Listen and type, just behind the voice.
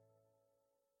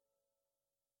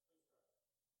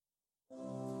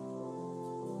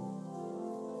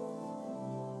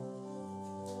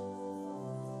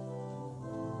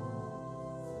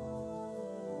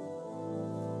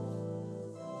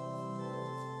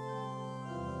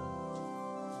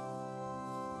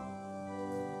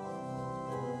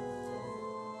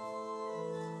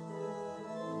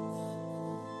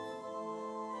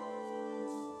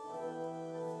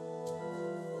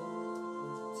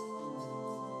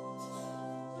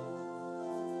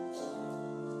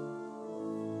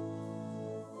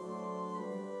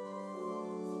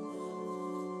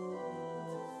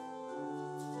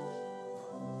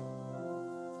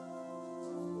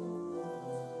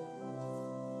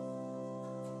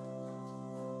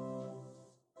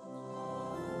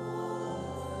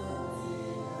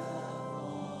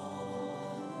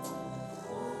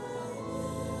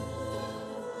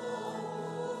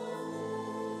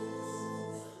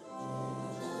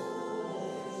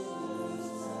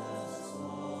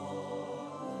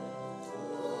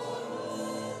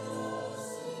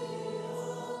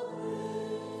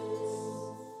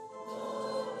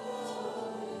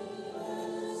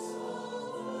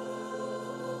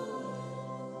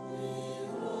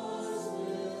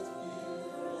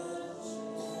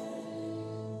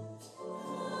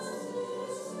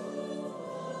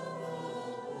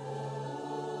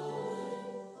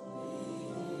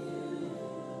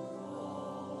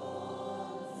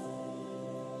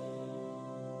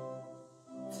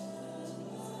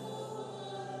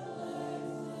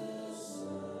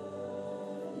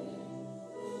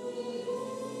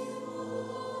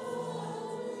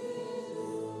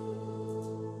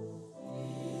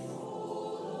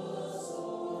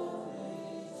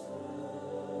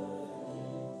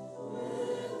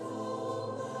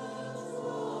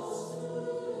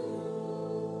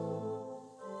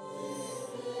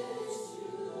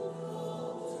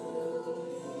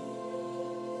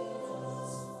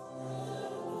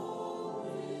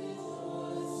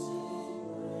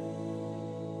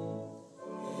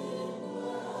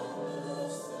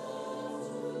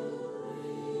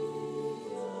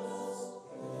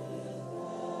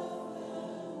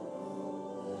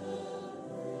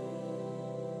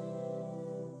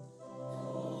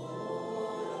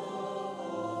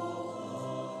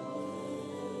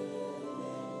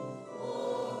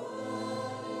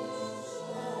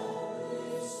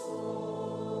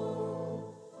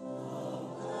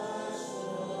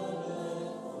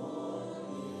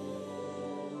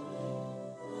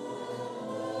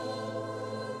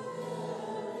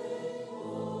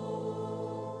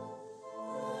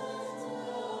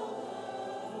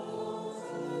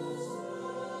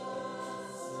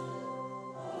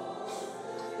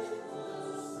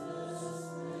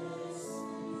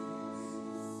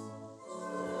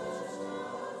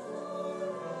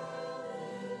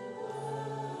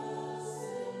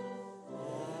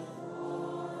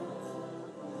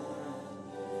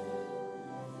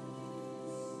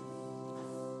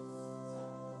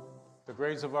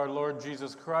grace of our Lord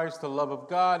Jesus Christ, the love of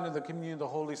God, and the communion of the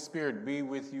Holy Spirit be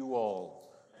with you all.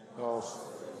 Also,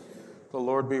 the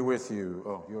Lord be with you.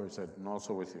 Oh, you already said, and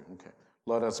also with you. Okay,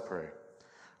 let us pray.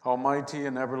 Almighty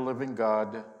and ever-living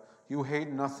God, you hate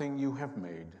nothing you have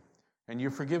made, and you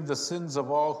forgive the sins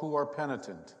of all who are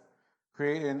penitent.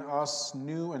 Create in us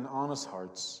new and honest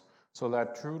hearts, so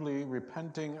that truly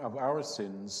repenting of our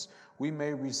sins, we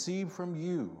may receive from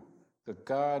you, the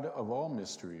God of all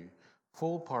mystery,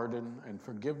 full pardon and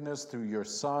forgiveness through your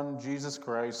Son, Jesus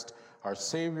Christ, our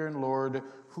Savior and Lord,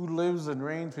 who lives and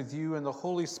reigns with you in the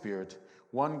Holy Spirit,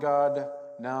 one God,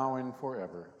 now and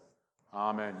forever.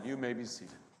 Amen. You may be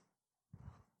seated.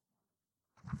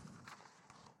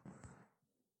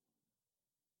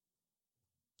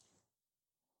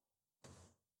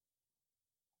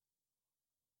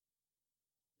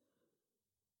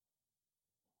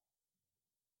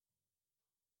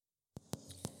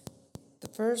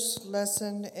 The first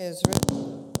lesson is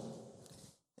written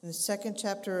in the second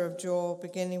chapter of Joel,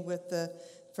 beginning with the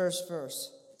first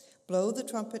verse. Blow the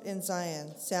trumpet in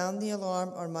Zion, sound the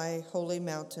alarm on my holy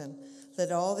mountain.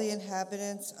 Let all the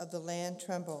inhabitants of the land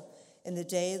tremble. In the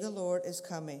day of the Lord is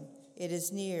coming. It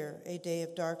is near, a day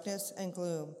of darkness and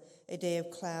gloom, a day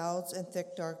of clouds and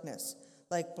thick darkness.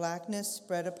 Like blackness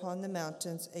spread upon the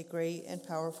mountains, a great and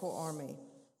powerful army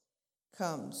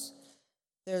comes.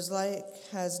 Theirs like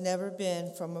has never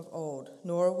been from of old,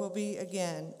 nor will be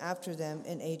again after them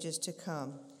in ages to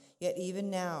come. Yet even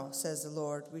now, says the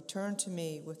Lord, return to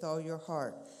me with all your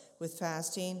heart, with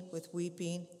fasting, with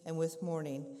weeping, and with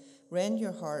mourning. Rend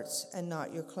your hearts and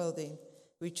not your clothing.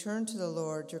 Return to the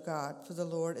Lord your God, for the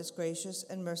Lord is gracious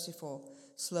and merciful,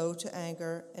 slow to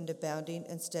anger and abounding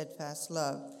in steadfast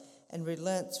love, and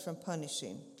relents from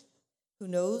punishing. Who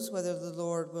knows whether the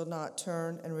Lord will not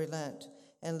turn and relent,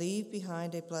 and leave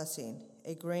behind a blessing,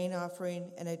 a grain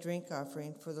offering and a drink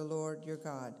offering for the Lord your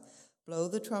God. Blow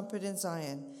the trumpet in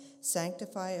Zion,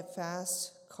 sanctify a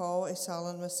fast, call a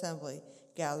solemn assembly,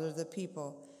 gather the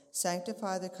people,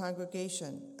 sanctify the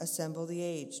congregation, assemble the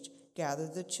aged, gather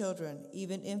the children,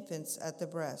 even infants at the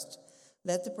breast.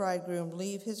 Let the bridegroom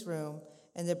leave his room,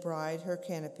 and the bride her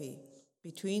canopy.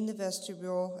 Between the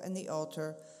vestibule and the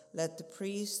altar, let the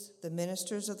priests, the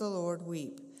ministers of the Lord,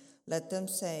 weep. Let them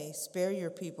say, spare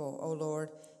your people, O Lord,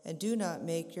 and do not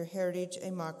make your heritage a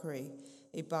mockery,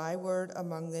 a byword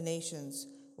among the nations.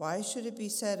 Why should it be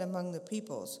said among the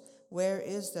peoples, where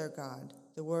is their God?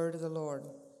 The word of the Lord.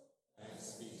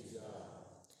 Thanks be to God.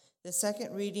 The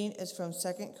second reading is from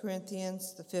 2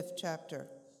 Corinthians, the 5th chapter.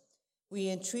 We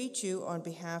entreat you on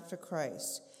behalf of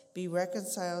Christ, be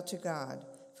reconciled to God.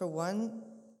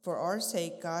 For our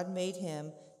sake God made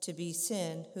him to be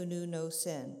sin who knew no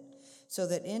sin, so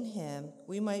that in him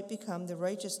we might become the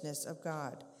righteousness of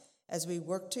God. As we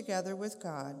work together with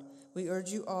God, we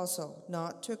urge you also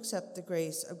not to accept the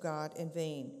grace of God in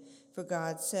vain. For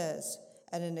God says,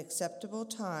 at an acceptable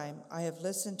time I have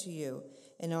listened to you,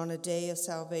 and on a day of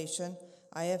salvation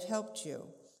I have helped you.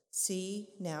 See,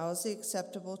 now is the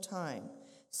acceptable time.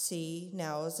 See,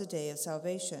 now is the day of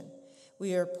salvation.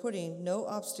 We are putting no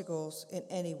obstacles in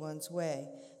anyone's way,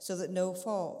 so that no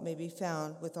fault may be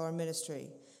found with our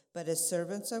ministry. But as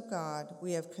servants of God,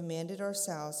 we have commanded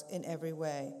ourselves in every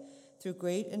way, through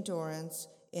great endurance,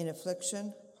 in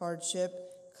affliction, hardship,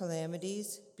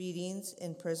 calamities, beatings,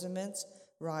 imprisonments,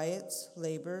 riots,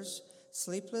 labors,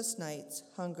 sleepless nights,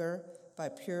 hunger, by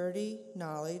purity,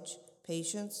 knowledge,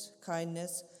 patience,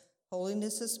 kindness,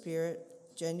 holiness of spirit,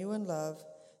 genuine love,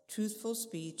 truthful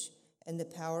speech, and the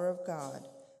power of God,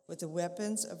 with the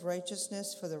weapons of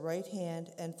righteousness for the right hand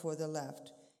and for the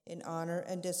left, in honor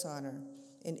and dishonor,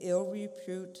 in ill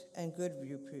repute and good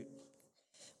repute.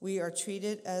 We are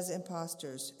treated as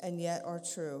impostors, and yet are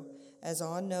true, as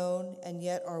unknown, and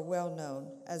yet are well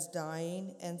known, as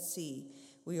dying and see.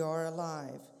 We are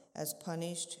alive, as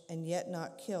punished, and yet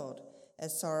not killed,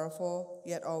 as sorrowful,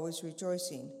 yet always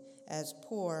rejoicing, as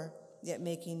poor, yet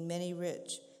making many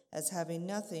rich, as having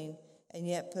nothing, and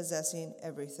yet possessing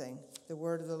everything. The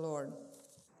word of the Lord.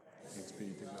 Thanks be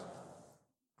to God.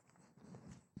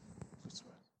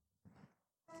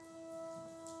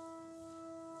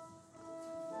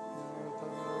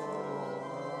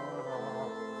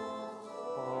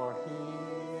 For he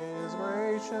is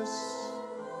gracious,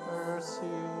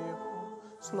 merciful,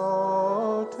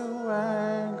 slow to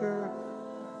anger,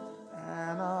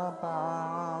 and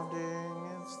abounding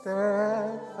in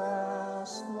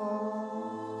steadfast love.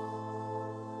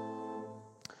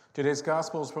 Today's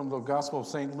gospel is from the Gospel of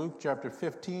St. Luke, chapter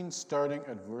 15, starting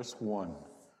at verse 1.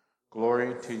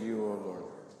 Glory to you, O Lord.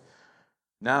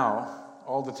 Now,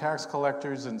 all the tax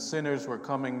collectors and sinners were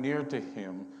coming near to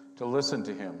him to listen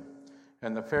to him.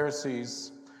 And the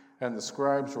Pharisees and the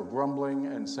scribes were grumbling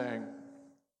and saying,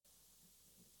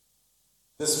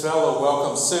 "This fellow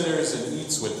welcomes sinners and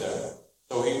eats with them."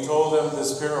 So he told them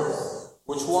this parable: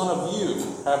 "Which one of you,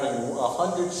 having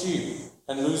 100 sheep,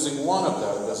 and losing one of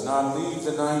them, does not leave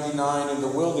the 99 in the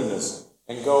wilderness,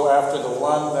 and go after the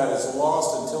one that is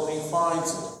lost until he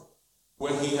finds it?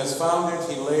 When he has found it,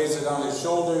 he lays it on his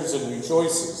shoulders and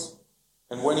rejoices.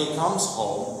 And when he comes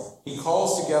home, he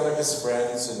calls together his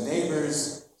friends and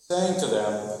neighbors, saying to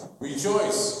them,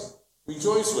 'Rejoice,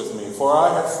 rejoice with me, for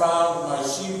I have found my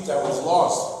sheep that was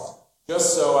lost.'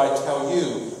 Just so I tell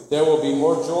you, there will be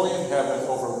more joy in heaven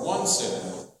over one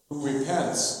sinner who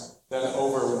repents than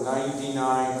over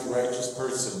 99 righteous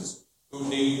persons who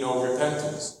need no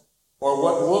repentance. Or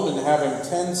what woman, having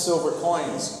 10 silver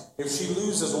coins, if she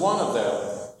loses one of them,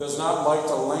 does not light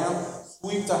the lamp,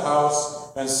 sweep the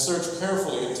house, and search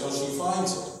carefully until she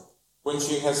finds it? When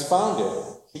she has found it,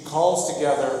 she calls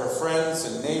together her friends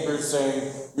and neighbors,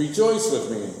 saying, 'Rejoice with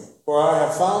me, for I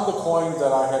have found the coin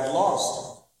that I had lost.'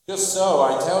 Just so,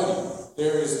 I tell you,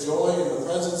 there is joy in the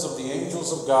presence of the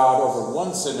angels of God over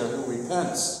one sinner who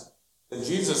repents." Then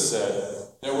Jesus said,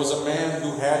 "There was a man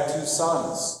who had 2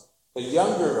 sons. The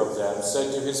younger of them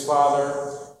said to his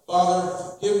father,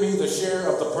 'Father, give me the share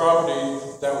of the property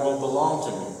that will belong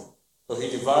to me.' So he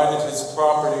divided his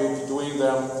property between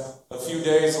them. A few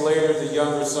days later, the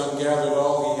younger son gathered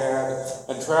all he had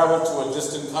and traveled to a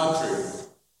distant country.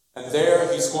 And there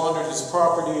he squandered his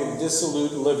property in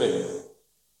dissolute living.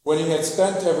 When he had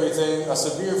spent everything, a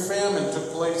severe famine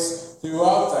took place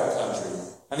throughout that country,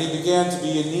 and he began to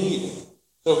be in need.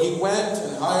 So he went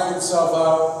and hired himself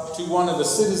out to one of the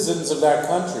citizens of that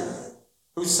country,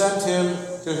 who sent him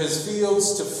to his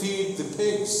fields to feed the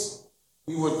pigs.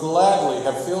 He would gladly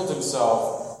have filled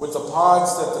himself with the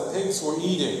pods that the pigs were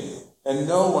eating, and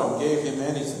no one gave him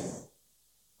anything.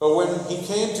 But when he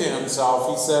came to himself,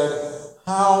 he said,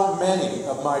 'How many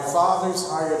of my father's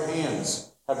hired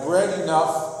hands have bread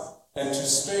enough and to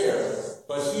spare,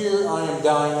 but here I am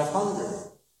dying of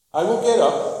hunger. I will get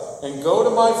up and go to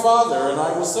my father, and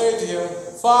I will say to him,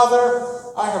 Father,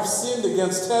 I have sinned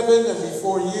against heaven and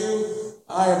before you.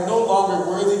 I am no longer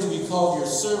worthy to be called your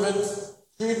servant.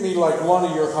 Treat me like one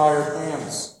of your hired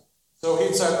hands.' So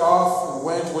he set off and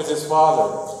went with his father.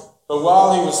 But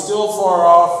while he was still far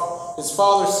off, his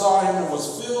father saw him and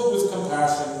was filled with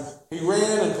compassion. He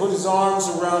ran and put his arms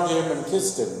around him and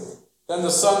kissed him. Then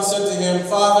the son said to him,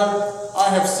 Father, I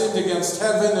have sinned against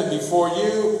heaven and before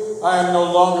you. I am no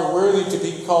longer worthy to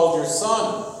be called your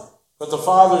son. But the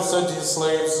father said to his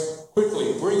slaves,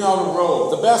 Quickly, bring out a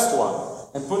robe, the best one,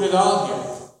 and put it on him.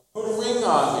 Put a ring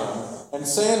on him and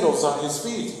sandals on his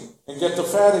feet, and get the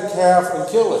fatted calf and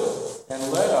kill it.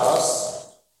 And let us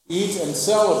eat and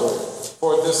celebrate.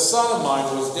 For this son of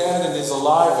mine was dead and is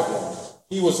alive again.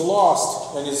 He was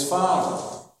lost and is found.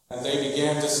 And they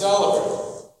began to celebrate.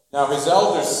 Now his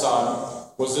eldest son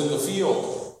was in the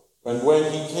field. And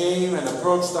when he came and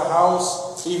approached the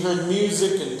house, he heard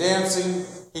music and dancing.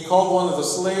 He called one of the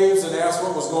slaves and asked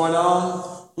what was going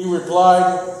on. He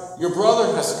replied, Your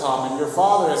brother has come, and your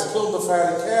father has killed the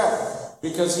fatted calf,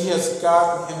 because he has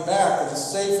gotten him back and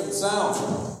safe and sound.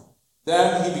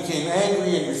 Then he became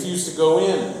angry and refused to go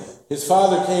in. His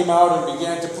father came out and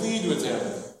began to plead with him.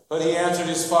 But he answered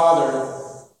his father,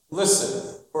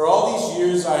 Listen, for all these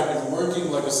years I have been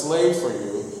working like a slave for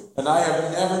you, and I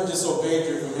have never disobeyed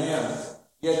your command.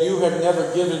 Yet you have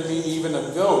never given me even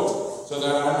a goat, so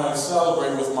that I might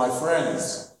celebrate with my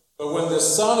friends. But when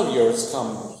this son of yours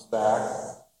comes back,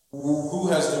 who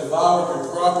has devoured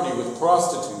your property with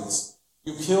prostitutes,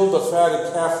 you killed the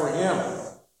fatted calf for him.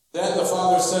 Then the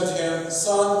father said to him,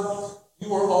 Son,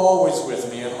 you are always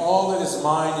with me, and all that is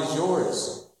mine is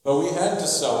yours. But we had to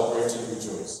celebrate and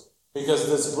rejoice, because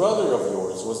this brother of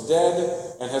yours was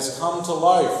dead and has come to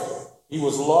life. He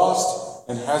was lost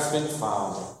and has been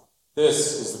found.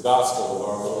 This is the gospel of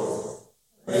our Lord.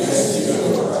 Praise to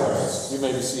you, Lord Christ. You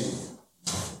may be seated.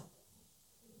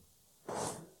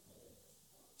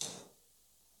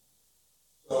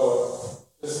 So,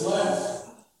 this Lent,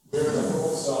 we're going to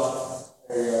focus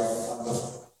on the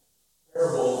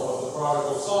parable of the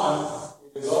prodigal son.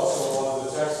 It is also one of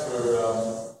the texts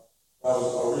that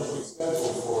was originally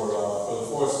scheduled for the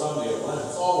fourth Sunday of Lent.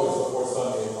 It's always the fourth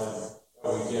Sunday of Lent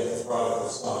that we get the prodigal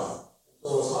son.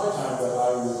 So it's high time that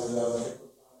I would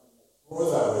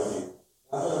explore that with you.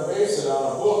 I'm going to base it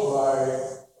on a book by a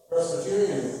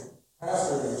Presbyterian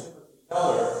pastor named Timothy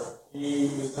Keller. He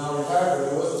is now retired,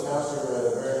 but he was a pastor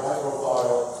at a very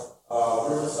high-profile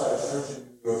Riverside Church in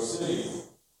New York City.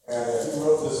 And he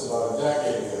wrote this about a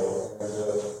decade ago. And if you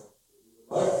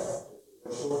would like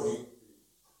a short read,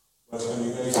 but it's going to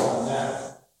be based on that.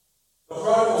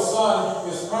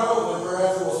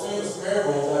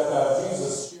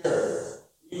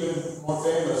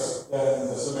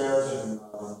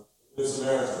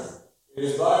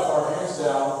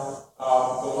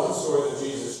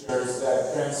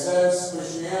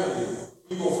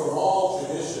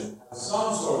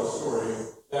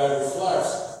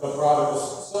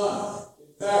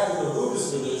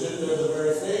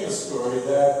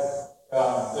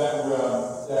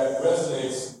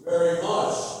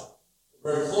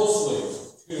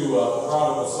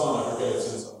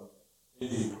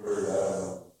 you've heard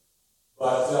that.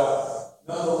 But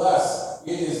nonetheless,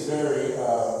 it is very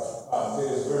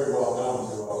well known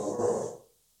throughout the world.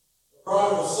 The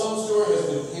prodigal son story has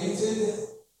been painted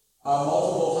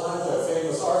multiple times by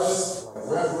famous artists like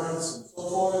Reverence and so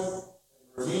forth, and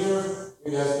Vermeer.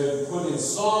 It has been put in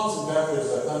songs. In fact,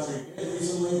 there's a country hit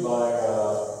recently by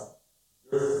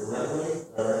Dirk Bentley,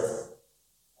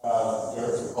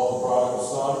 called The Prodigal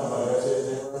Son. Am I going to say his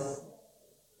name right?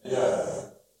 Yeah.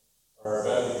 Or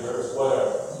Bentley Dirks, whatever.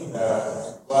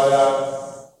 But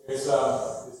it's an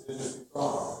interesting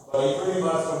song. But he pretty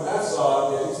much, from that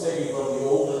song, he's taking from the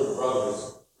older brother's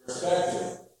perspective.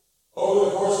 Over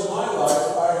the course of my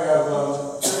life, I have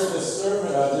heard this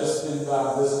sermon, this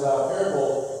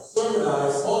parable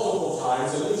sermonized multiple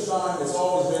times, and each time it's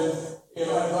always been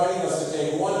inviting us to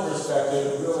take one perspective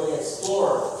and really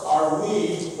explore. Are we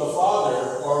the father,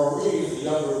 or are we the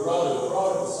younger brother, the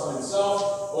prodigal son himself,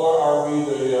 or are we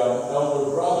the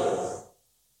elder brother?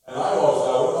 And I always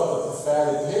thought, what about the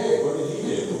fatted pig? What did he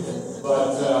do? But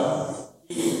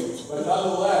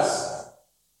nonetheless,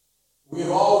 we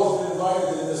have always been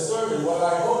invited in this sermon. What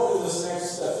I hope in this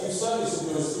next few Sundays to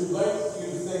do is to invite you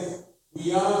to think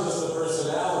beyond just the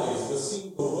personalities, but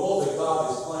see the role that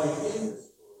God is playing in this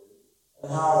story,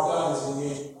 and how God is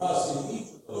engaging us in each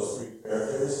of those three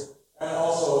characters, and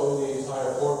also in the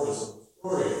entire corpus of the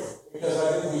story. Because I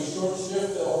think we short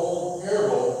shift the whole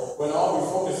parable when all we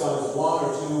focus on is one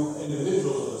or two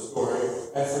individuals of the story,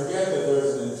 and forget that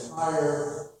there's an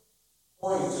entire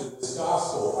point to this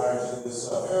gospel, or to this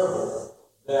parable,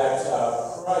 that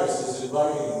Christ is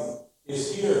inviting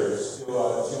his hearers to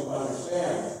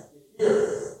understand, to hear.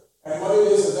 And what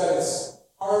it is that it's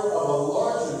part of a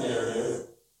larger narrative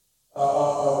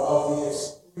of the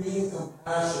extreme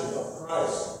compassion of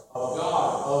Christ, of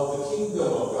God, of the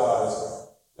kingdom of God, as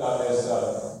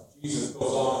Jesus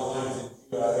goes on to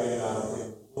in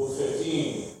Luke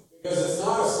 15. Because it's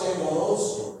not a standalone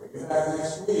story. In fact,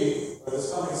 next week, or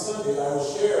this coming Sunday, I will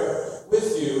share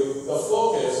with you the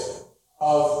focus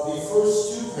of the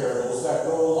first two parables that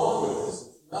go along with this.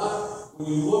 It's not, when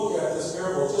you look at this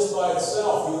parable just by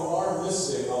itself, you are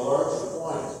missing a larger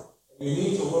point. You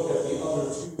need to look at the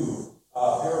other two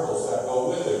parables that go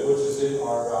with it, which is in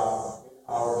our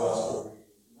gospel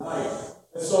reading tonight.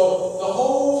 And so the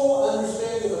whole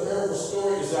understanding of the parable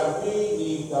story is that we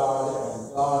need God,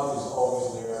 and God is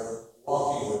always there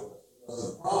walking with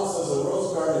us. The promise as a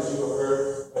rose garden, as you have heard,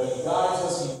 but he guides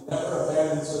us, he never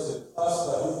abandons us. It's us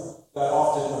that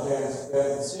often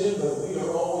abandons him, but we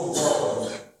are always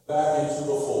welcome back into the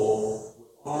fold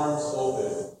with arms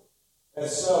open. And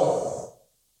so,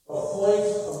 the point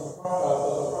of the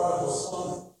prodigal son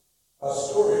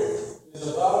story is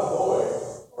about a boy,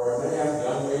 or a man,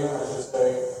 young man, I should say,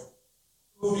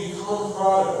 who becomes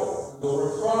prodigal. The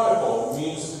word prodigal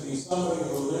means to be somebody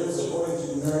who lives, according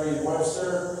to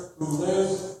Merriam-Webster, who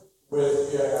lives with,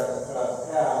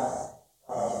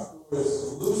 who is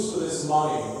loose with his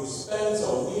money, who spends a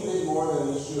wee bit more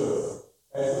than he should,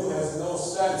 and who has no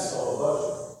sense of a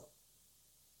budget.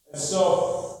 And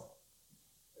so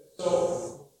the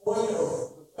point of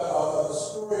the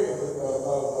story of the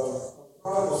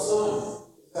prodigal son is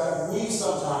that we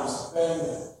sometimes spend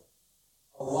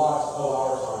a lot of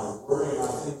our time worrying on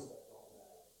things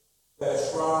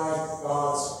that try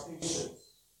God's patience.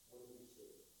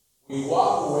 We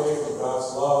walk away from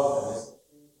God's love and his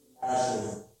compassion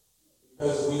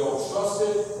because we don't trust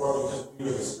it or because we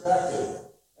are distracted.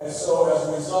 And so as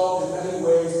a result, in many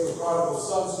ways, the prodigal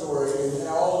son story, in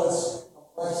all its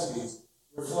complexities,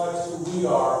 reflects who we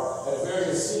are at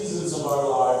various seasons of our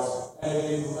lives, and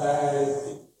it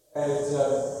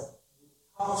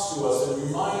talks to us and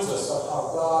reminds us of how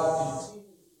God continues to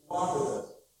walk with us.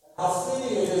 How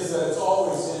fitting it is that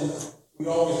we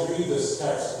always read this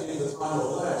text in the time of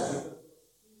Lent, because the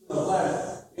season of Lent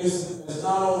is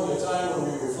not only a time when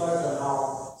we reflect on how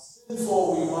sinful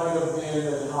we might have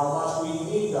been and how much we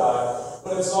need God,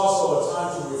 but it's also a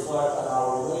time to reflect on our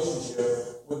relationship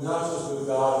with not just with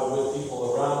God, but with people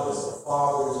around us, the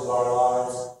fathers of our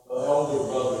lives, the elder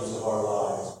brothers of our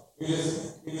lives. It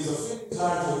is a fitting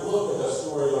time to look at a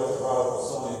story like the prodigal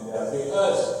son in death,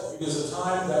 because it is a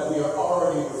time that we are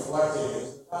already reflecting.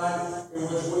 It's a time in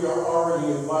which we are already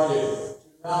invited to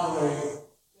not only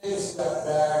take a step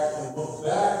back and look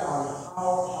back on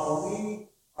how we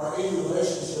are in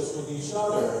relationships with each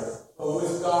other, but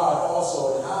with God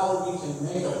also, and how we can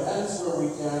make amends where we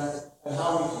can, and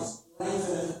how we can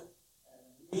strengthen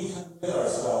and recommit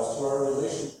ourselves to our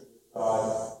relationship with God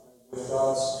and with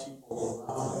God's people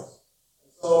around us.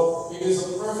 So it is a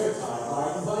perfect time. I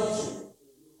invite you, if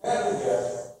you haven't yet,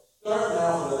 start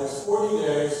now for the next 40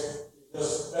 days to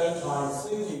just spend time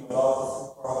thinking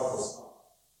about the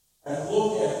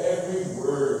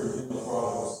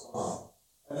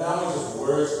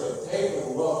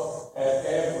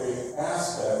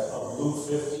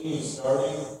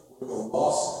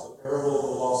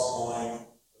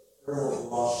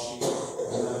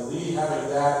see having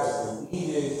that as the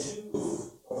lead-in to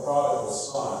the prodigal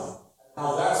son.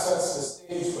 Now that sets the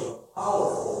stage for the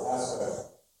powerful aspect of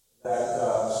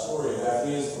that story, that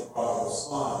is the prodigal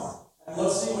son. And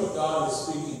let's see what God is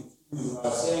speaking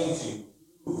to, saying to you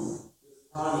through this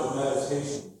time of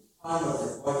meditation, time of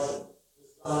reflection,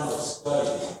 this time of study.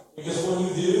 Because when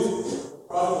you do, the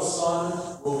prodigal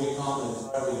son will become an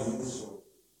entirely new story.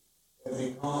 It will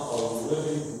become a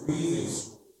living, breathing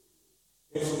story.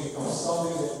 It will become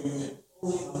something that you can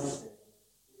fully understand.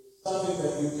 It's something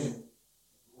that you can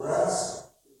grasp.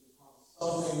 It becomes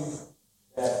something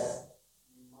that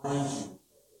reminds you of the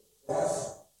depth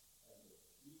and the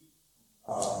deep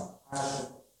passion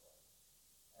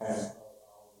and of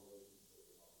our relationship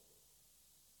with God.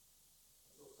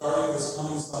 So starting this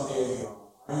coming Sunday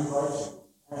and beyond, I invite you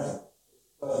to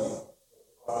study the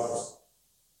prodigal son.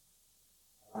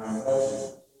 And I invite you to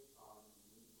take time in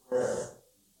prayer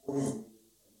before you read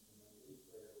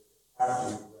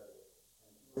after you've read it,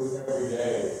 and do it every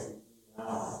day between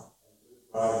now and Good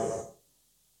Friday,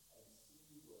 and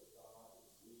see what God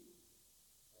is reading,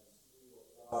 and see what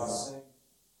God is saying.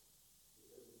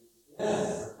 Because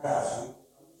then, perhaps, we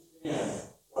can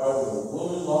understand why when the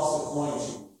woman lost the coin,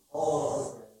 she would call up her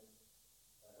friends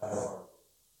and have a heart.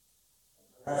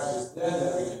 And perhaps it's then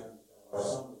that we can understand why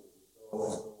somebody would go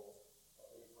and stole a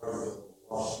big part of the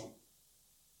lost sheep.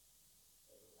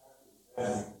 And perhaps it's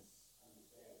then you can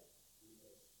understand the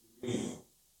extreme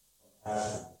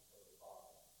compassion of the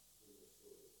Father in the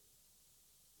story.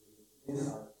 It is in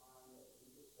our time of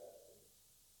introspection,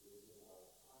 it is in our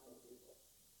time of reflection,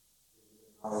 it is in our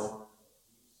time of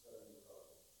deep study of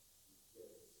God, we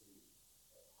get to see the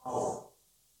power of this love, of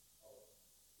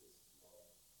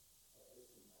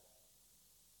this compassion.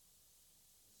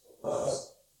 So let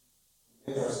us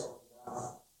commit ourselves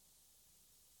now.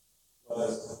 Let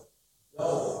us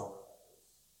double our efforts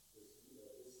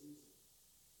this season.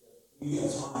 Be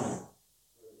a time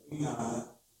where we not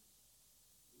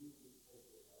we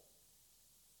take the help. We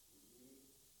read the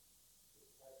text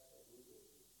that we will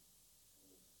read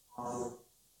and ponder and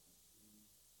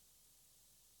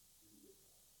see Jesus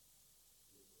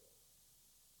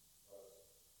Christ.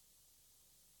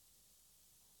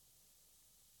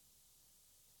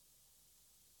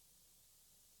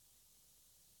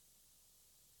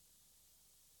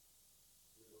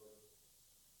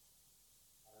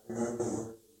 I remember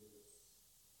the words of this late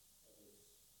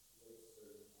servant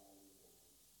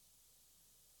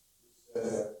who said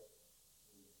that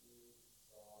when he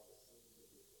saw the sins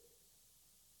of his world,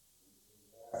 when he came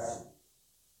back,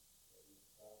 that he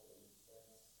felt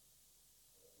an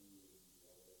sense of being in the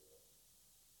other way.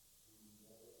 He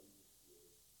never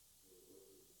understood the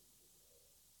workings of his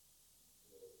heart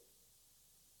until he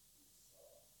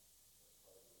saw the part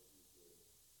of what he did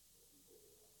for people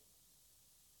around him.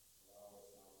 Allow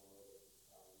us now, Lord,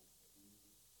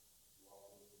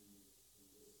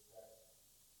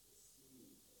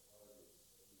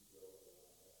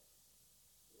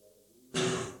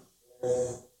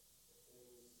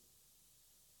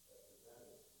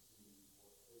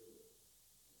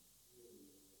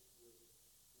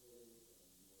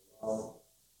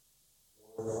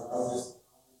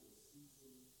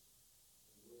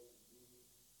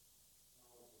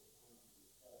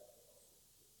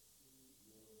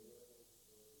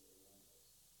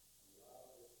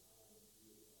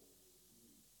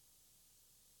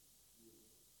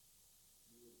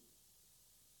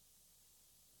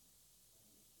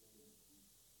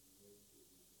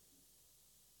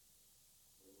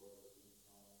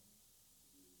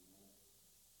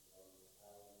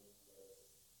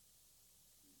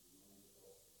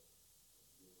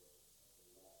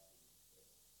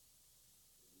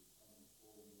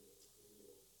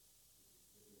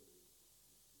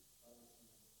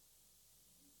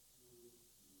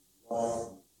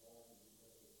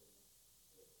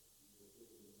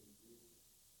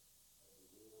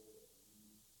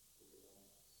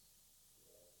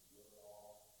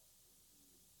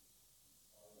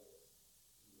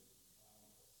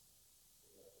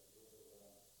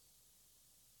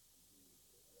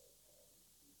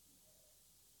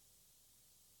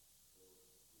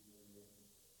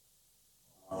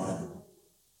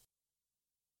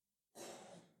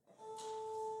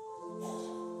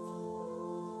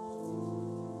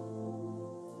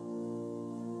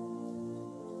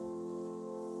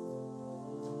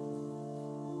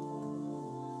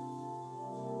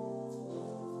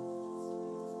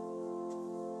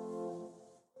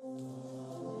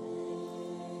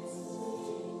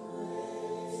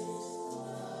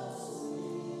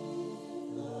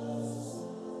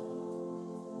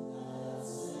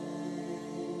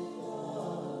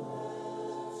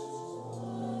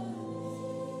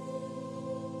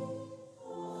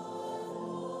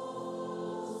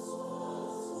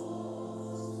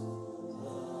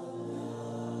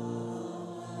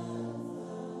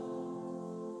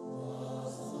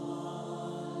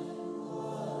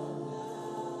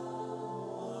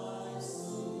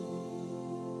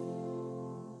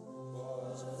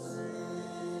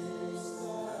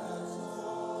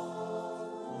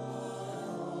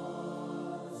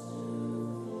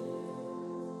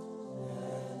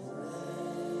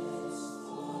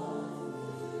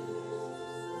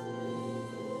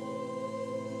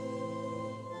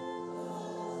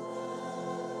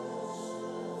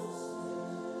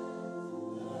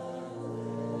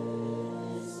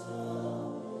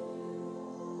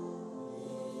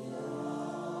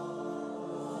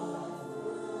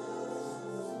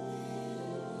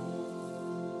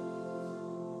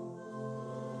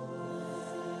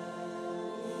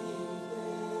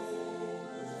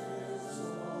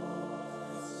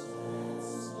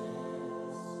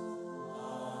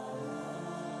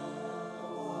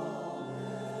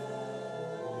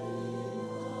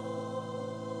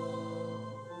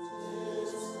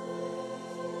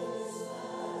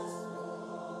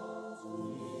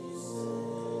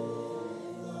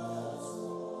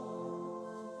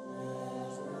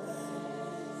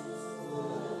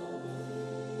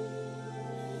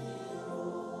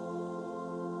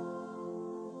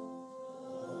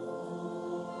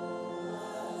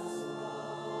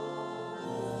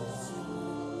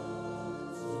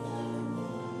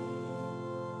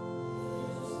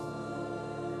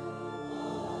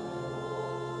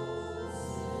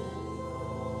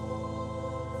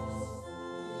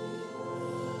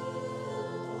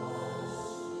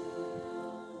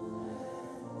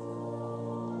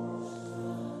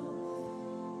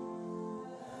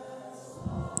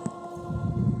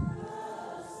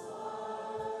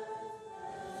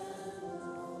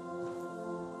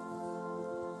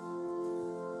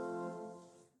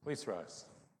 Please rise.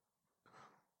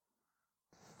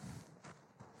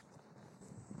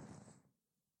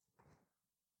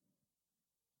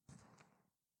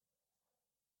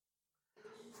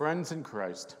 Friends in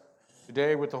Christ,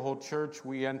 today with the whole church,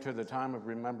 we enter the time of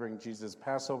remembering Jesus'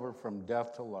 Passover from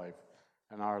death to life,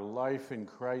 and our life in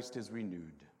Christ is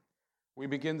renewed. We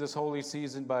begin this holy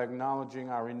season by acknowledging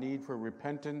our need for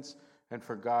repentance and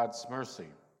for God's mercy.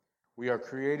 We are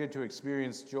created to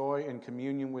experience joy and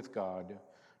communion with God,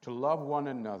 to love one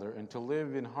another, and to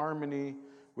live in harmony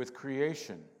with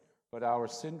creation. But our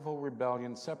sinful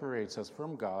rebellion separates us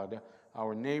from God,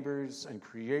 our neighbors, and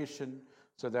creation,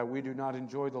 so that we do not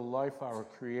enjoy the life our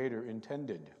Creator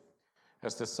intended.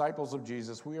 As disciples of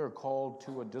Jesus, we are called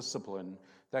to a discipline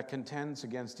that contends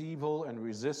against evil and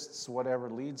resists whatever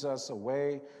leads us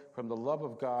away from the love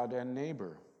of God and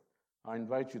neighbor. I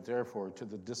invite you, therefore, to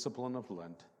the discipline of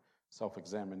Lent,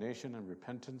 self-examination and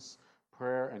repentance,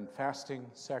 prayer and fasting,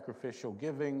 sacrificial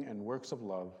giving and works of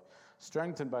love,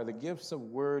 strengthened by the gifts of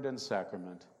word and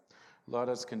sacrament. Let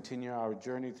us continue our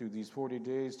journey through these 40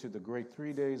 days to the great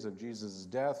 3 days of Jesus'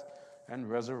 death and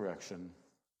resurrection.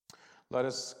 Let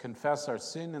us confess our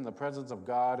sin in the presence of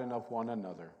God and of one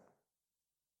another.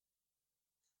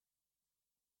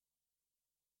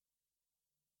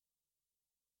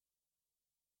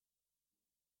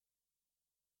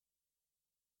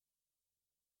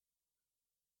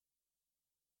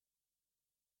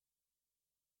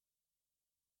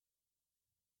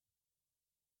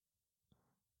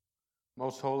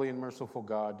 Most holy and merciful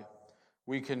God,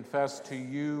 we confess to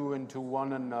you and to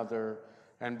one another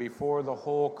and before the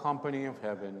whole company of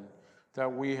heaven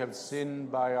that we have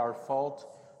sinned by our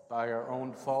fault, by our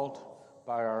own fault,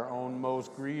 by our own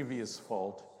most grievous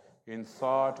fault, in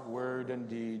thought, word, and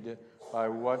deed, by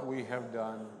what we have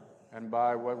done and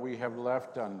by what we have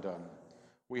left undone.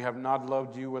 We have not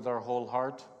loved you with our whole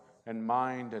heart and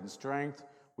mind and strength.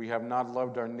 We have not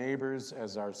loved our neighbors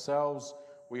as ourselves.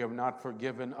 We have not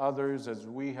forgiven others as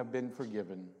we have been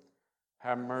forgiven.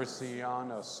 Have mercy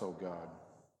on us, O God.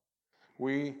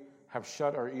 We have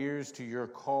shut our ears to your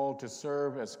call to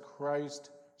serve as Christ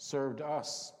served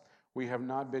us. We have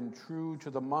not been true to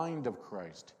the mind of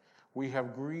Christ. We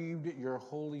have grieved your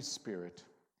Holy Spirit.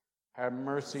 Have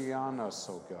mercy on us,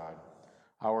 O God.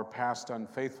 Our past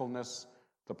unfaithfulness,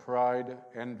 the pride,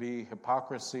 envy,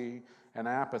 hypocrisy, and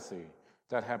apathy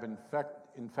that have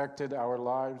infected our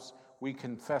lives, we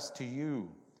confess to you.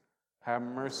 Have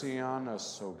mercy on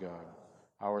us, O God.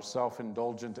 Our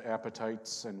self-indulgent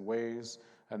appetites and ways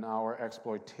and our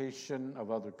exploitation of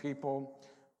other people,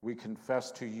 we confess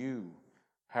to you.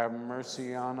 Have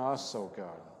mercy on us, O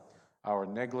God. Our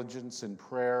negligence in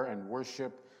prayer and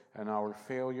worship and our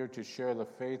failure to share the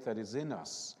faith that is in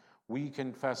us, we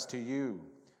confess to you.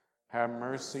 Have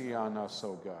mercy on us,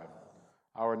 O God.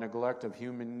 Our neglect of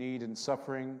human need and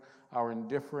suffering, our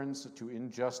indifference to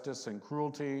injustice and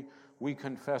cruelty, we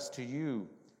confess to you.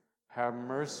 Have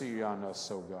mercy on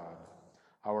us, O God.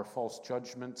 Our false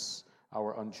judgments,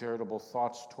 our uncharitable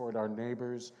thoughts toward our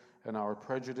neighbors, and our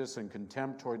prejudice and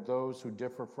contempt toward those who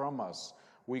differ from us,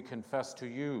 we confess to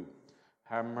you.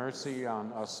 Have mercy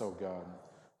on us, O God.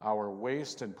 Our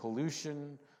waste and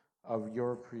pollution of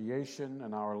your creation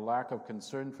and our lack of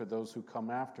concern for those who come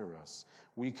after us,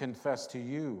 we confess to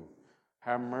you.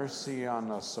 Have mercy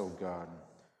on us, O God.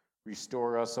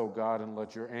 Restore us, O God, and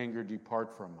let your anger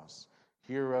depart from us.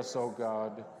 Hear us, O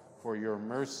God, for your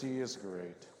mercy is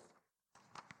great.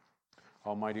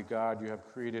 Almighty God, you have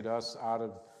created us out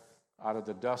of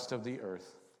the dust of the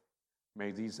earth. May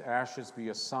these ashes be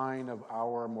a sign of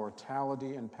our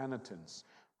mortality and penitence,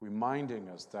 reminding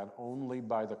us that only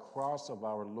by the cross of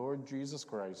our Lord Jesus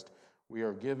Christ we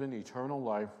are given eternal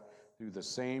life through the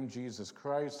same Jesus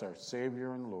Christ, our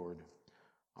Savior and Lord.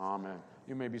 Amen.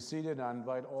 You may be seated. I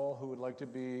invite all who would like to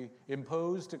be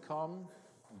imposed to come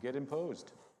and get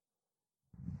imposed.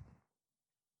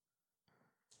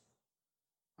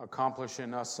 Accomplish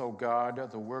in us, O God,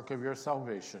 the work of your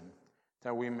salvation,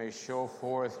 that we may show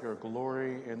forth your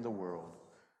glory in the world.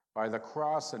 By the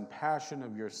cross and passion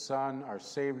of your Son, our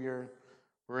Savior,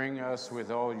 bring us with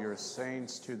all your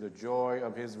saints to the joy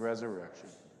of his resurrection.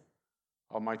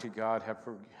 Almighty God,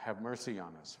 have mercy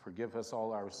on us. Forgive us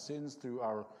all our sins through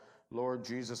our Lord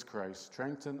Jesus Christ.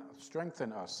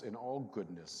 Strengthen us in all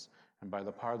goodness, and by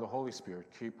the power of the Holy Spirit,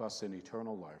 keep us in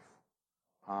eternal life.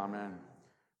 Amen.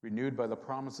 Renewed by the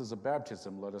promises of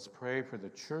baptism, let us pray for the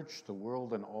church, the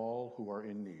world, and all who are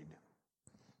in need.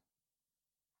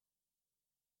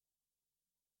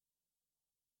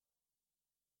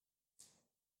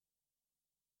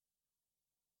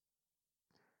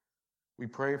 We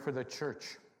pray for the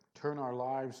church. Turn our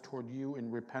lives toward you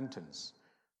in repentance.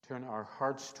 Turn our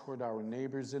hearts toward our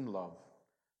neighbors in love.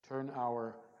 Turn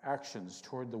our actions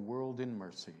toward the world in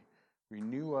mercy.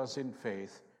 Renew us in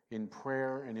faith, in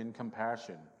prayer, and in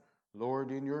compassion.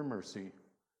 Lord, in your mercy,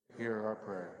 hear our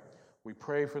prayer. We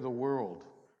pray for the world.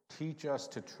 Teach us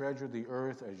to treasure the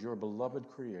earth as your beloved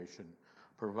creation.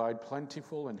 Provide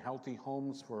plentiful and healthy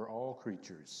homes for all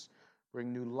creatures.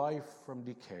 Bring new life from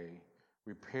decay.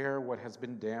 Repair what has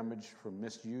been damaged from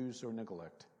misuse or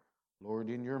neglect. Lord,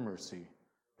 in your mercy,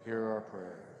 hear our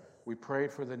prayer. We pray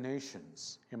for the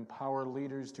nations. Empower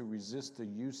leaders to resist the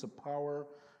use of power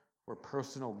for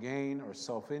personal gain or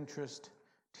self-interest.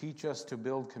 Teach us to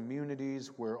build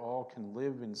communities where all can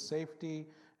live in safety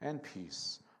and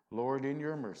peace. Lord, in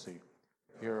your mercy,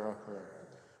 hear our prayer.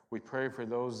 We pray for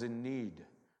those in need.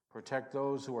 Protect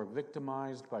those who are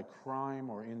victimized by crime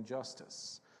or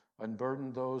injustice.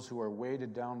 Unburden those who are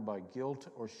weighted down by guilt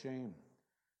or shame.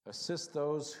 Assist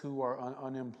those who are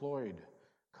unemployed.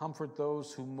 Comfort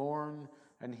those who mourn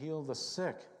and heal the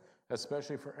sick,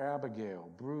 especially for Abigail,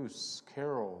 Bruce,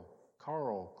 Carol,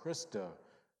 Carl, Krista,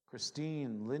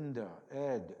 Christine, Linda,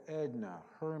 Ed, Edna,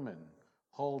 Herman,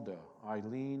 Hulda,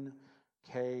 Eileen,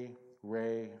 Kay,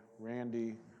 Ray,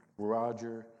 Randy,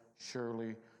 Roger,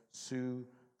 Shirley, Sue,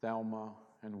 Thelma,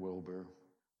 and Wilbur.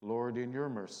 Lord, in your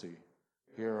mercy,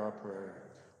 hear our prayer.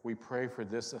 We pray for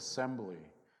this assembly.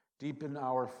 Deepen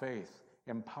our faith.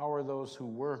 Empower those who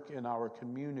work in our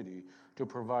community to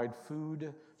provide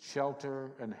food,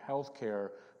 shelter, and health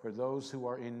care for those who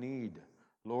are in need.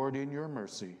 Lord, in your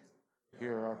mercy,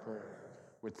 hear our prayer.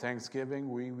 With thanksgiving,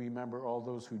 we remember all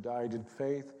those who died in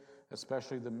faith,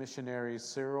 especially the missionaries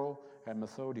Cyril and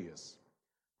Methodius.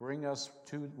 Bring us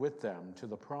with them to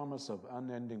the promise of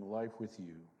unending life with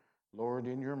you. Lord,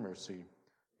 in your mercy,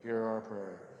 hear our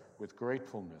prayer. With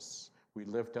gratefulness, we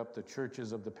lift up the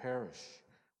churches of the parish.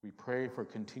 We pray for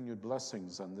continued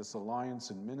blessings on this alliance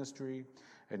in ministry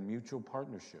and mutual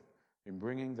partnership in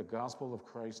bringing the gospel of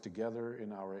Christ together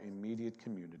in our immediate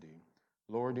community.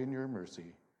 Lord, in your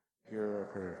mercy, hear our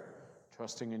prayer.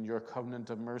 Trusting in your covenant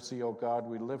of mercy, O God,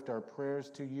 we lift our prayers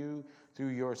to you through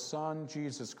your Son,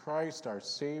 Jesus Christ, our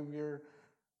Savior.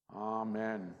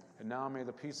 Amen. And now may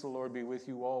the peace of the Lord be with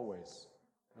you always,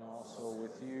 and also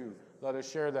with you. Let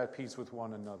us share that peace with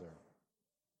one another.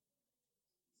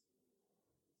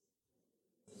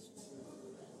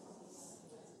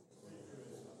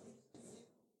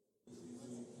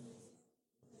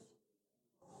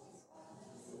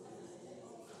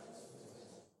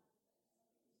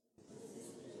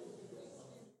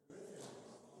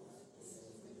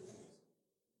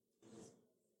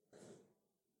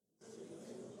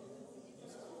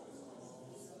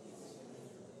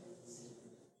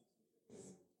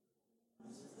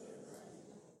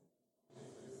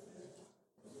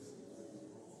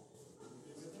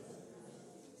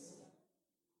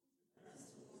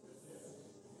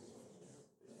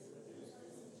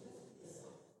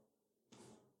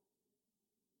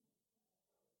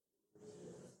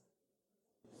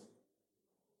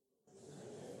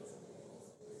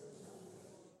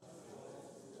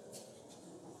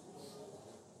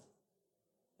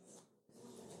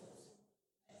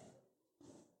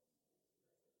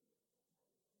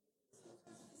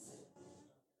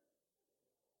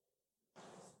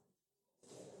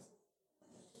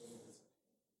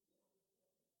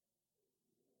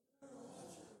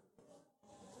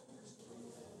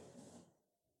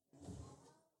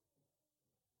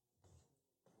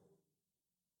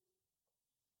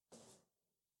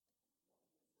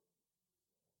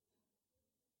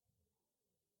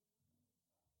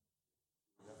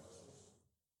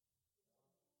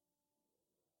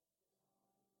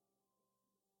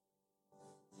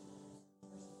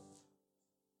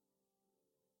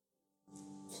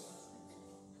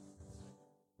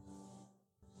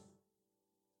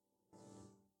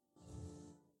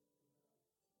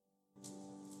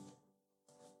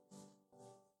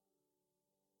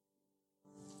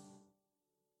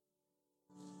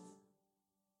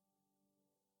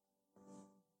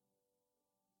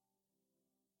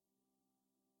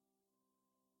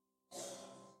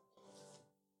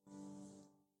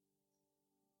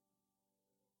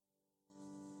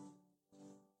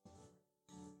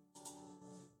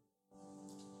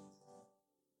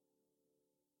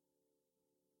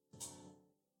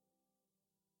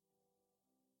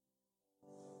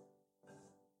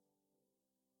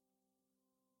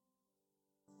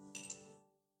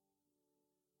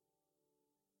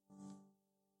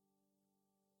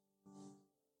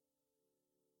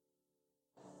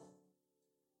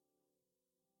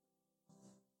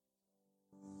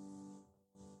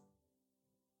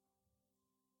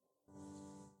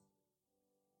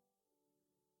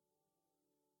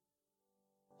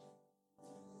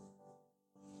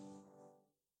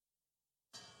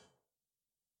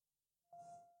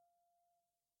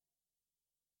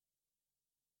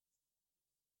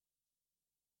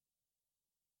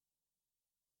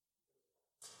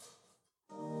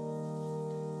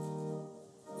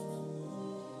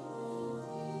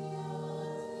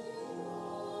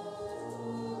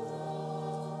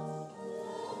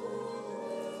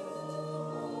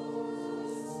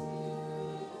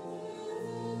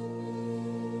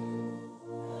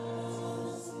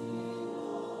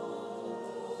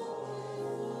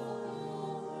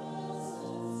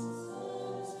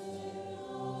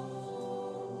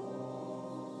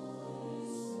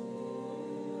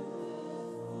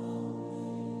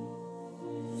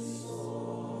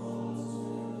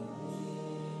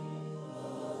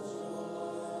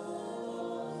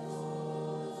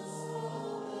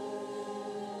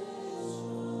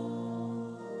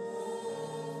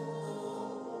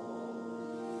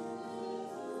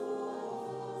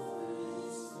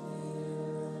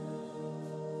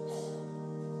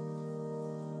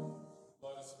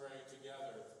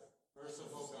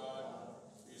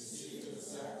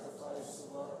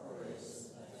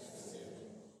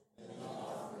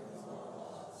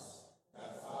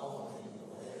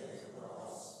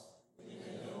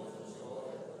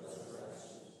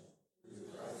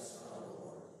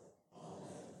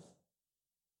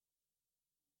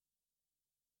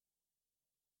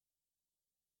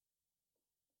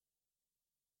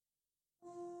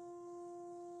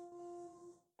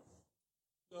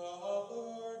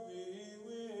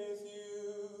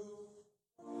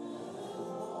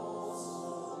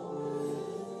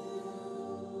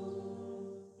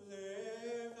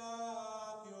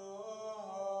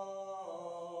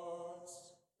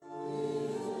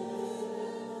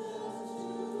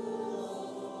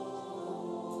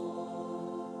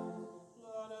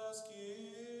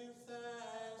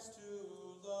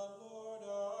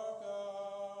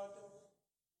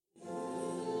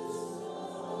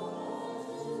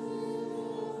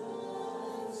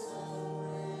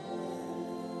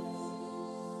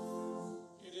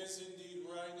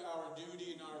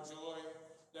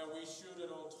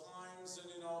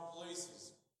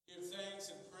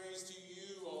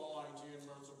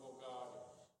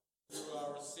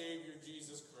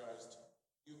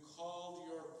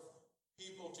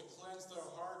 people to cleanse their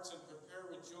hearts and prepare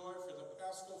with joy for the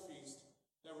Paschal feast,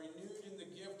 that renewed in the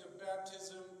gift of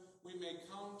baptism, we may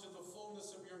come to the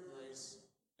fullness of your grace.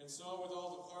 And so with all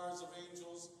the choirs of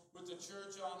angels, with the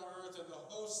church on earth and the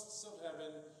hosts of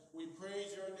heaven, we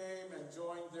praise your name and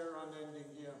join their unending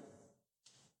hymn.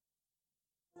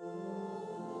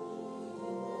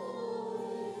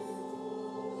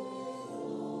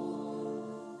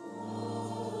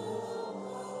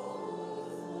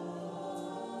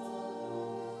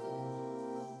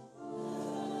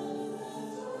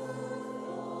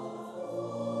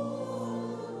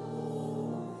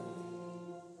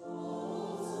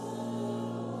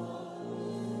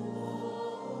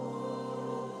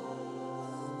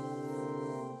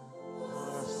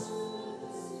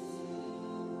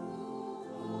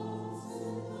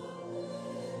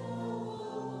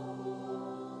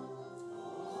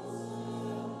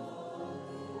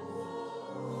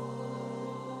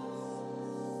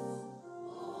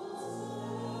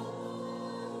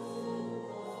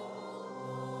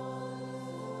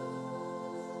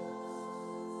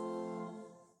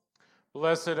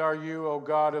 Blessed are you, O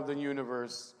God of the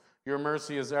universe. Your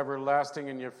mercy is everlasting,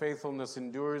 and your faithfulness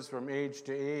endures from age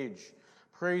to age.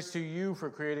 Praise to you for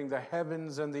creating the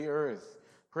heavens and the earth.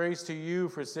 Praise to you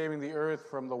for saving the earth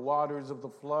from the waters of the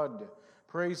flood.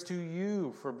 Praise to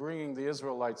you for bringing the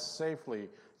Israelites safely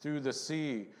through the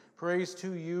sea. Praise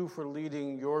to you for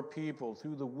leading your people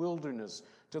through the wilderness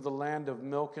to the land of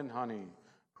milk and honey.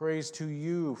 Praise to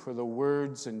you for the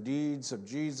words and deeds of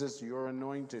Jesus, your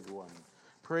anointed one.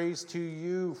 Praise to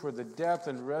you for the death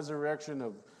and resurrection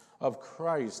of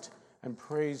Christ, and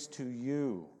praise to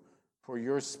you for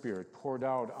your Spirit poured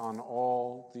out on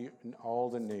all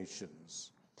the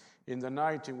nations. In the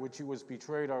night in which he was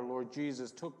betrayed, our Lord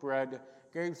Jesus took bread,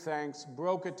 gave thanks,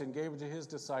 broke it, and gave it to his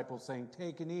disciples, saying,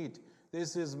 "Take and eat.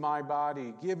 This is my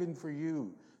body, given for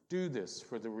you. Do this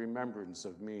for the remembrance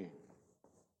of me."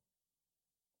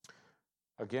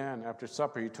 Again, after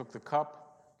supper, he took the cup,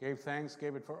 gave thanks,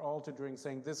 gave it for all to drink,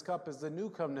 saying, "This cup is the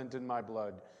new covenant in my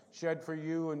blood, shed for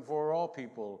you and for all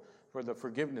people for the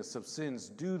forgiveness of sins.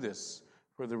 Do this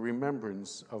for the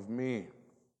remembrance of me."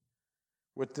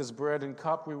 With this bread and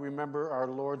cup, we remember our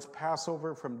Lord's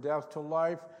Passover from death to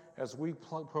life as we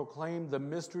proclaim the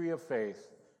mystery of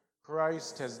faith.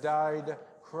 Christ has died,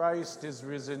 Christ is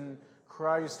risen,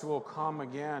 Christ will come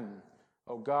again.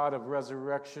 O God of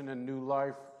resurrection and new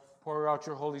life, pour out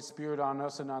your Holy Spirit on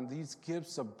us and on these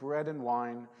gifts of bread and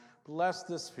wine. Bless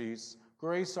this feast.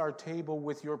 Grace our table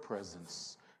with your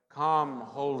presence. Come,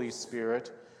 Holy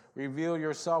Spirit. Reveal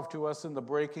yourself to us in the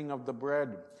breaking of the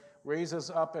bread. Raise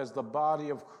us up as the body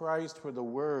of Christ for the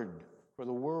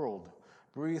world.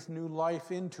 Breathe new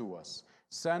life into us.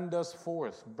 Send us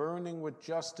forth, burning with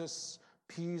justice,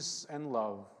 peace, and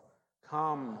love.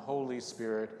 Come, Holy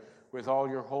Spirit, with all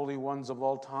your holy ones of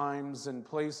all times and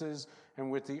places, and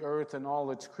with the earth and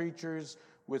all its creatures,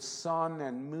 with sun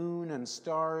and moon and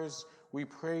stars, we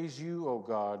praise you, O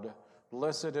God,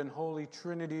 blessed and holy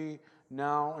Trinity,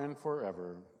 now and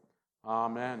forever.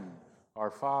 Amen. Our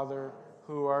Father,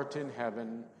 who art in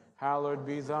heaven, hallowed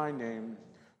be thy name.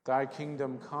 Thy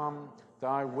kingdom come,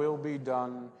 thy will be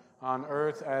done, on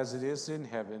earth as it is in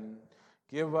heaven.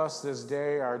 Give us this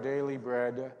day our daily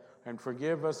bread, and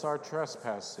forgive us our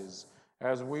trespasses,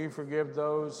 as we forgive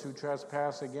those who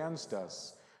trespass against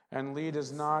us. And lead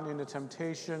us not into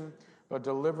temptation, but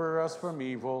deliver us from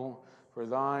evil. For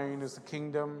thine is the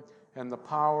kingdom, and the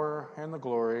power, and the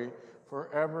glory,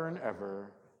 forever and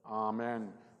ever.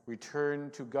 Amen.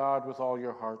 Return to God with all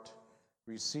your heart.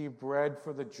 Receive bread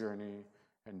for the journey,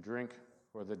 and drink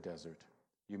for the desert.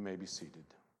 You may be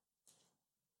seated.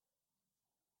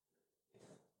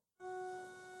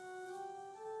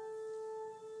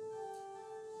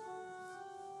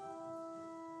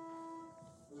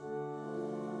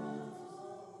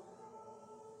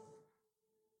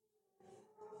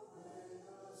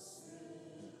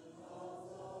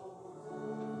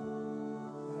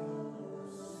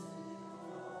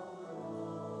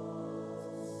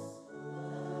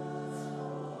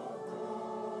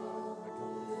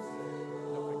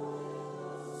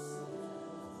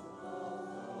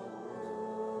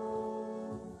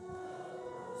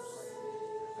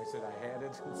 I said I had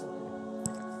it.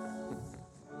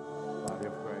 Body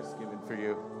of Christ given for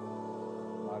you.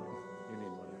 You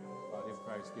need one. Body of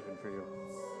Christ given for you.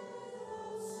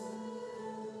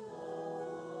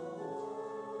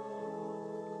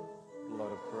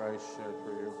 Blood of Christ shed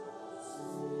for you.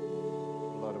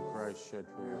 Blood of Christ shed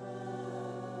for you.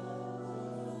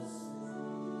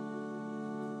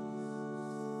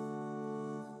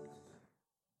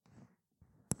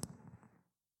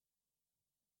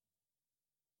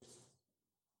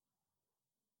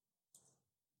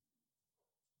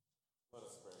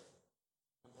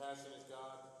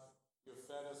 You have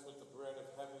fed us with the bread of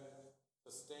heaven.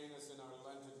 Sustain us in our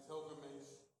Lenten pilgrimage.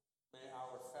 May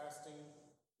our fasting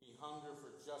be hunger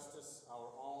for justice, our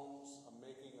alms a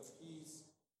making of peace,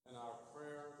 and our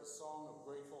prayer the song of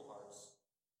grateful hearts.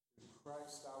 Through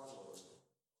Christ our Lord.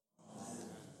 Amen.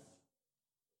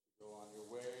 Go on your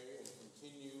way and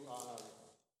continue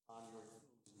on your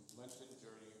Lenten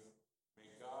journey.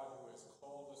 May God, who has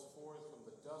called us forth from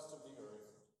the dust of the earth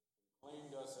and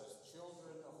claimed us as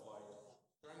children of light,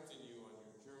 strengthen you on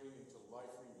your journey into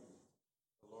life renewed.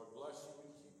 The Lord bless you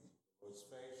and keep you. The Lord's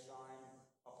face shine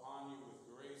upon you with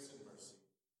grace and mercy.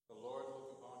 The Lord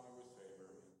look upon you with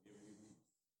favor and give you peace.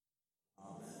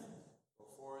 Amen. Go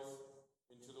forth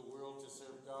into the world to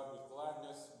serve God with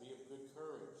gladness. Be of good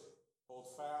courage.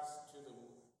 Hold fast to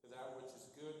that which is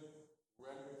good.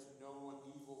 Render to no one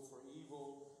evil for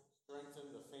evil.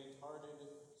 Strengthen the faint-hearted.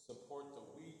 Support the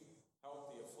weak.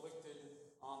 Help the afflicted.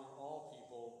 Honor all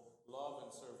people. Love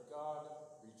and serve God.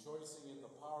 Rejoicing in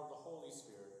the power of the Holy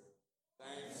Spirit.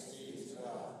 Thanks be to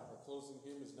God. Our closing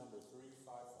hymn is number 3.